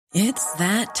It's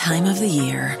that time of the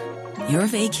year. Your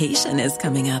vacation is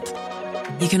coming up.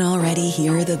 You can already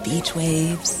hear the beach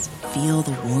waves, feel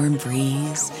the warm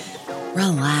breeze,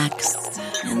 relax,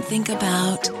 and think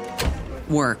about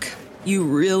work. You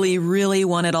really, really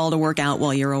want it all to work out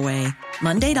while you're away.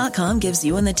 Monday.com gives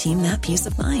you and the team that peace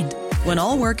of mind. When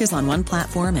all work is on one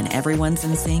platform and everyone's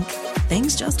in sync,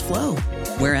 things just flow.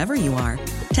 Wherever you are,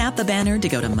 tap the banner to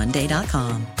go to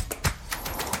Monday.com.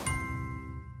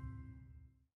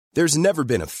 There's never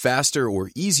been a faster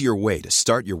or easier way to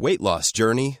start your weight loss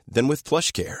journey than with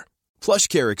PlushCare.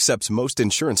 PlushCare accepts most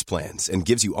insurance plans and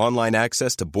gives you online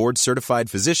access to board-certified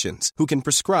physicians who can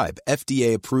prescribe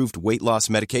FDA-approved weight loss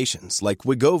medications like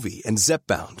Wegovy and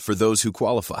Zepbound for those who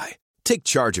qualify. Take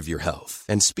charge of your health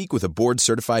and speak with a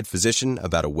board-certified physician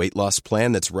about a weight loss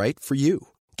plan that's right for you.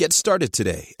 Get started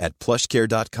today at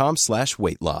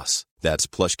plushcare.com/weight loss. That's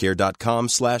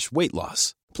plushcare.com/weight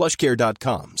loss.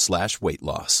 plushcare.com/weight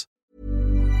loss.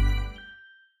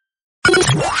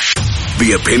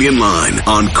 The Opinion Line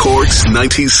on Cork's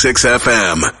 96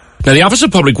 FM. Now, the Office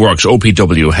of Public Works,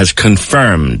 OPW, has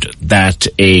confirmed that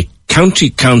a county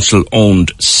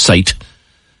council-owned site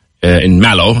in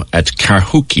Mallow at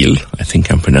Carhukiel, I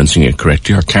think I'm pronouncing it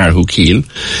correctly, or Carhukiel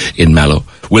in Mallow,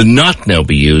 will not now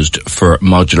be used for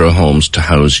modular homes to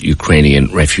house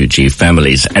Ukrainian refugee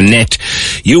families. Annette,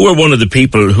 you were one of the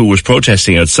people who was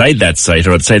protesting outside that site,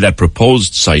 or outside that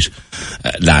proposed site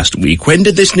last week. When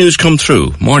did this news come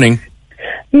through? Morning.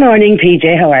 Morning,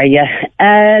 PJ. How are you?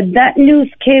 That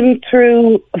news came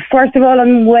through, first of all,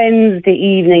 on Wednesday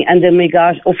evening, and then we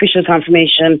got official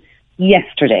confirmation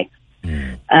yesterday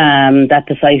that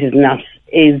the site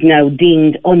is now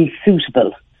deemed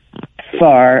unsuitable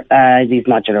for these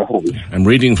modular homes. I'm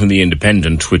reading from The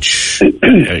Independent, which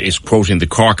is quoting the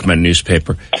Corkman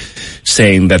newspaper,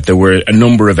 saying that there were a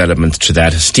number of elements to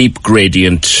that: a steep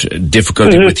gradient,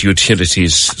 difficulty with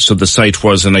utilities, so the site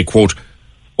was, and I quote,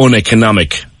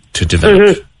 uneconomic to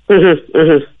develop.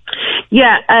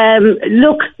 Yeah,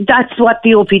 look, that's what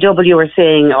the OPW are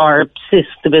saying, or CIS,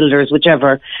 the builders,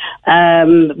 whichever.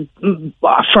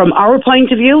 From our point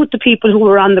of view, the people who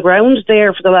were on the ground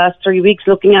there for the last 3 weeks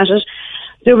looking at it,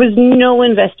 there was no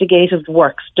investigative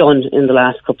works done in the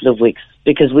last couple of weeks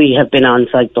because we have been on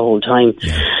site the whole time.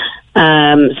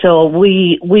 So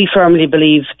we firmly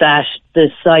believe that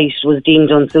the site was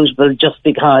deemed unsuitable just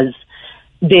because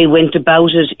they went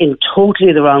about it in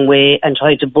totally the wrong way and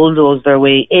tried to bulldoze their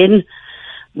way in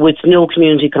with no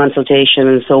community consultation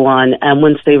and so on. And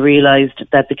once they realised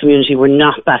that the community were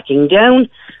not backing down,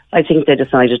 I think they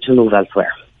decided to move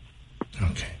elsewhere.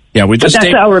 Okay. Yeah, that's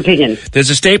our opinion.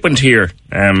 There's a statement here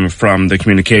from the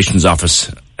communications office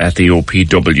at the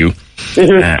OPW,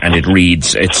 and it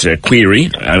reads, it's a query,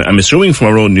 I'm assuming from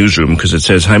our own newsroom, because it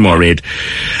says, "Hi Maureen,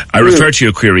 I refer to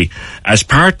your query. As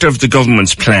part of the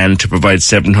government's plan to provide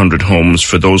 700 homes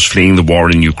for those fleeing the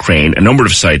war in Ukraine, a number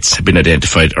of sites have been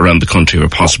identified around the country for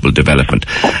possible development.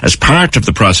 As part of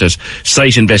the process,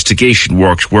 site investigation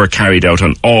works were carried out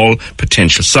on all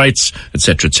potential sites,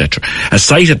 etc., etc. A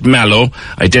site at Mallow,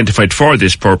 identified for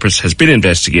this purpose, has been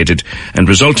investigated, and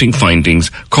resulting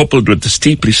findings, coupled with the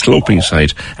steeply sloping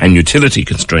site and utility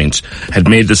constraints, had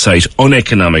made the site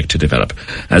uneconomic to develop.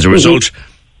 As a result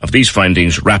of these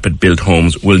findings, rapid built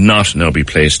homes will not now be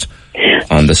placed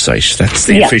on the site." That's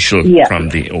the official from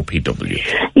the OPW.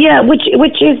 Yeah, which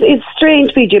is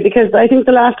strange, PJ, because I think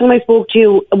the last time I spoke to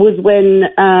you was when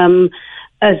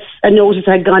a notice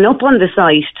had gone up on the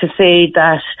site to say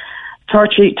that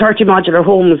 30 modular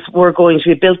homes were going to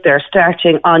be built there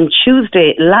starting on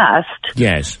Tuesday last.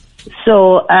 Yes.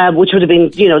 So, which would have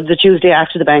been, the Tuesday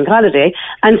after the bank holiday.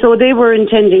 And so they were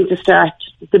intending to start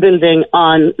the building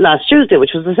on last Tuesday,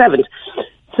 which was the 7th.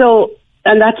 So,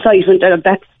 and that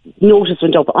notice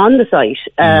went up on the site,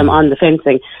 on the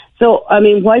fencing. So, I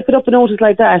mean, why put up a notice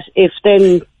like that if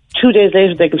then 2 days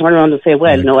later they can turn around and say,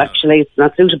 well, no, actually it's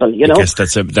not suitable, I guess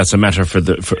that's a matter for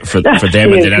them,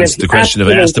 and then answer the question if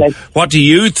I asked them. What do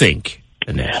you think,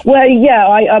 Annette? Well, yeah,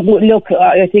 I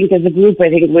think as a group,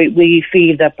 we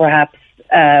feel that perhaps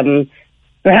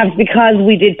because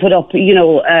we did put up,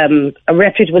 a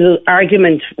reputable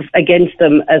argument against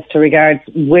them as to regards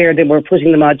where they were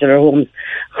putting the modular homes,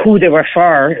 who they were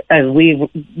for, as we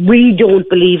don't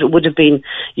believe it would have been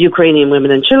Ukrainian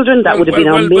women and children. That would have been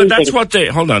our main thing. That's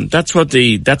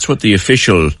what the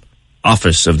official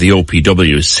office of the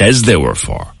OPW says they were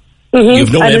for.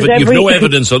 You've no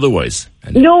evidence otherwise.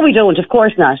 No, we don't, of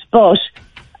course not. But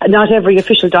not every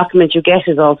official document you get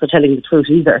is also telling the truth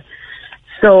either.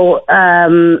 So,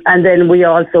 and then we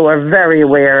also are very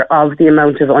aware of the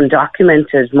amount of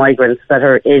undocumented migrants that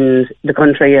are in the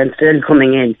country and still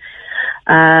coming in.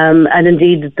 And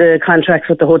indeed, the contracts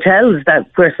with the hotels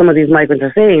where some of these migrants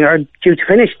are staying are due to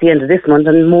finish the end of this month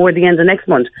and more the end of next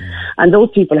month. And those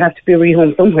people have to be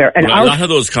rehomed somewhere. And a lot of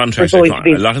those contracts are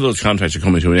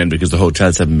coming to an end because the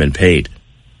hotels haven't been paid.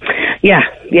 Yeah,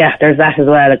 there's that as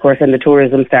well, of course, and the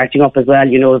tourism starting up as well,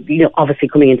 obviously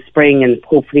coming into spring and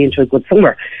hopefully into a good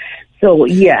summer. So,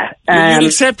 yeah. You'd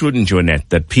accept, wouldn't you, Annette,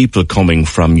 that people coming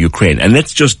from Ukraine, and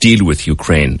let's just deal with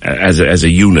Ukraine as a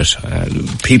unit,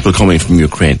 people coming from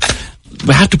Ukraine,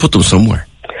 we have to put them somewhere.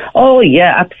 Oh,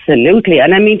 yeah, absolutely.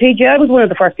 And I mean, PJ, I was one of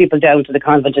the first people down to the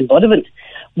convent in Buttevant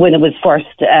when it was first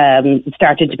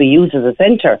started to be used as a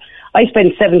centre. I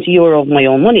spent €70 of my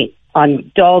own money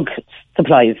on dog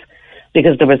supplies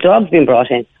because there was dogs being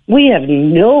brought in. We have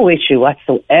no issue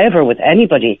whatsoever with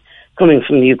anybody coming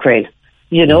from the Ukraine.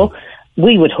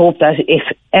 We would hope that if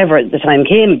ever the time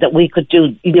came that we could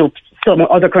do, some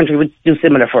other country would do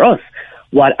similar for us.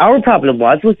 What our problem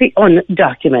was the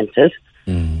undocumented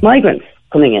migrants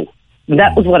coming in.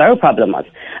 That was what our problem was.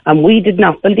 And we did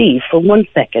not believe for 1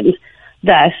 second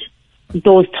that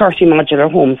those 30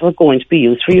 modular homes were going to be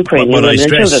used for Ukrainian women and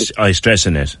children. I stress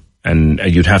in it, and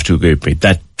you'd have to agree with me,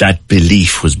 that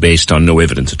belief was based on no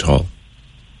evidence at all.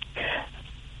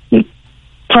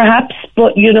 Perhaps,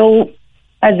 but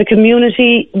as a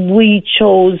community, we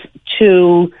chose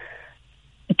to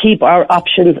keep our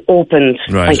options open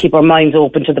and keep our minds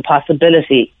open to the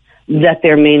possibility that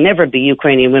there may never be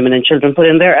Ukrainian women and children put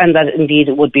in there, and that indeed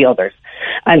it would be others.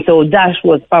 And so that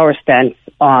was our stance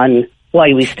on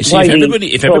why we. If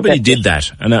everybody did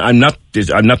that, and I'm not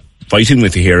fighting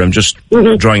with you here, I'm just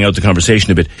drawing out the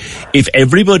conversation a bit. If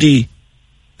everybody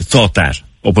thought that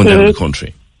up and down the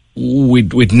country,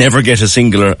 we'd never get a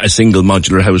single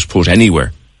modular house put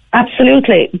anywhere.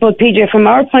 Absolutely. But PJ, from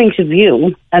our point of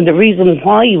view, and the reason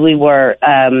why we were,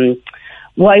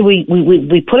 why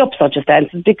we put up such a stance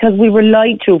is because we were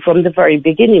lied to from the very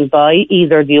beginning by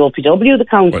either the OPW, the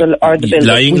council, or the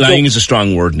building. Lying is a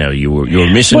strong word now. You were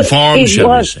misinformed,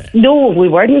 shall we say? No, we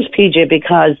weren't, PJ,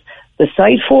 because the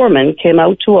site foreman came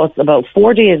out to us about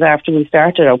 4 days after we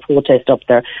started our protest up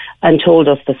there and told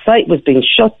us the site was being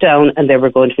shut down and they were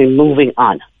going to be moving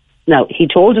on. Now, he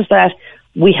told us that.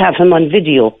 We have him on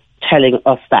video telling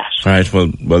us that. Right, well,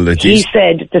 he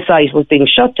said the site was being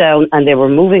shut down and they were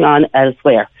moving on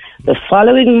elsewhere. The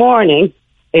following morning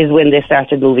is when they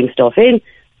started moving stuff in.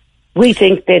 We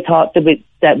think they thought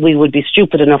that we would be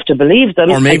stupid enough to believe them.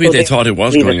 Or maybe they thought it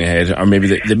was going ahead, or maybe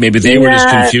they were as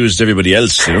confused as everybody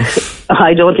else,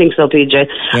 I don't think so, PJ.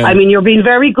 Yeah. I mean, you're being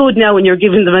very good now and you're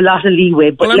giving them a lot of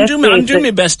leeway. But well, I'm doing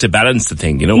my best to balance the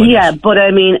thing, Yeah, but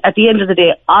I mean, at the end of the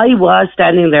day, I was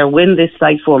standing there when this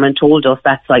site foreman told us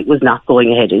that site was not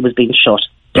going ahead. It was being shut.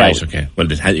 Right, okay.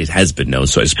 Well, it has been now,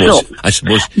 so I suppose.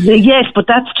 Yes, but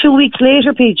that's 2 weeks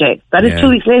later, PJ. That is 2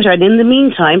 weeks later, and in the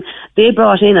meantime, they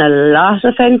brought in a lot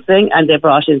of fencing, and they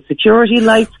brought in security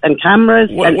lights and cameras.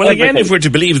 Well, again, if we're to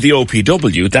believe the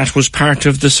OPW, that was part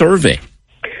of the survey.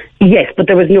 Yes, but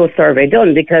there was no survey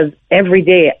done, because every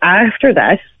day after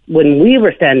that, when we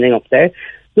were standing up there,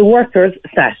 the workers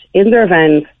sat in their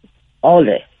vans all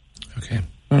day. Okay.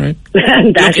 All right.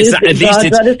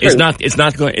 It's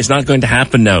not going to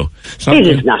happen now. It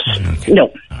is not. Okay. No.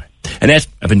 All right. Annette,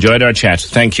 I've enjoyed our chat.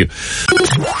 Thank you.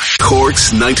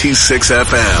 Cork's 96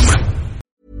 FM.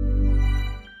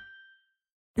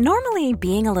 Normally,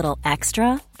 being a little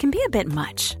extra can be a bit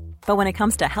much. But when it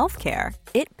comes to healthcare,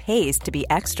 it pays to be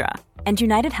extra. And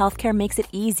United Healthcare makes it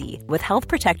easy with Health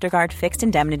Protector Guard fixed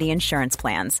indemnity insurance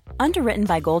plans. Underwritten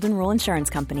by Golden Rule Insurance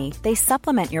Company, they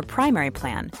supplement your primary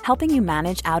plan, helping you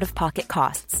manage out-of-pocket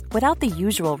costs without the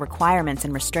usual requirements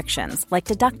and restrictions like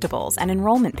deductibles and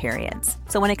enrollment periods.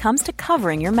 So when it comes to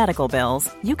covering your medical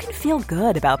bills, you can feel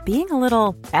good about being a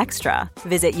little extra.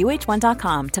 Visit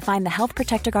uh1.com to find the Health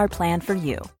Protector Guard plan for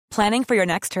you. Planning for your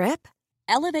next trip?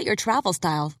 Elevate your travel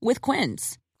style with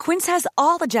Quince. Quince has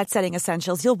all the jet-setting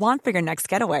essentials you'll want for your next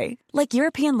getaway, like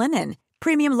European linen,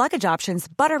 premium luggage options,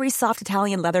 buttery soft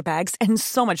Italian leather bags, and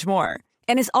so much more.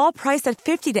 And is all priced at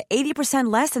 50 to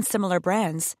 80% less than similar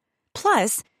brands.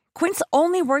 Plus, Quince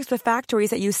only works with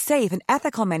factories that use safe and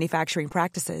ethical manufacturing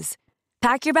practices.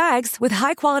 Pack your bags with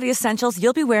high-quality essentials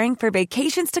you'll be wearing for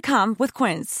vacations to come with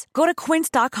Quince. Go to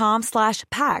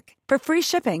quince.com/pack for free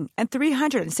shipping and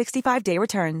 365-day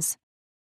returns.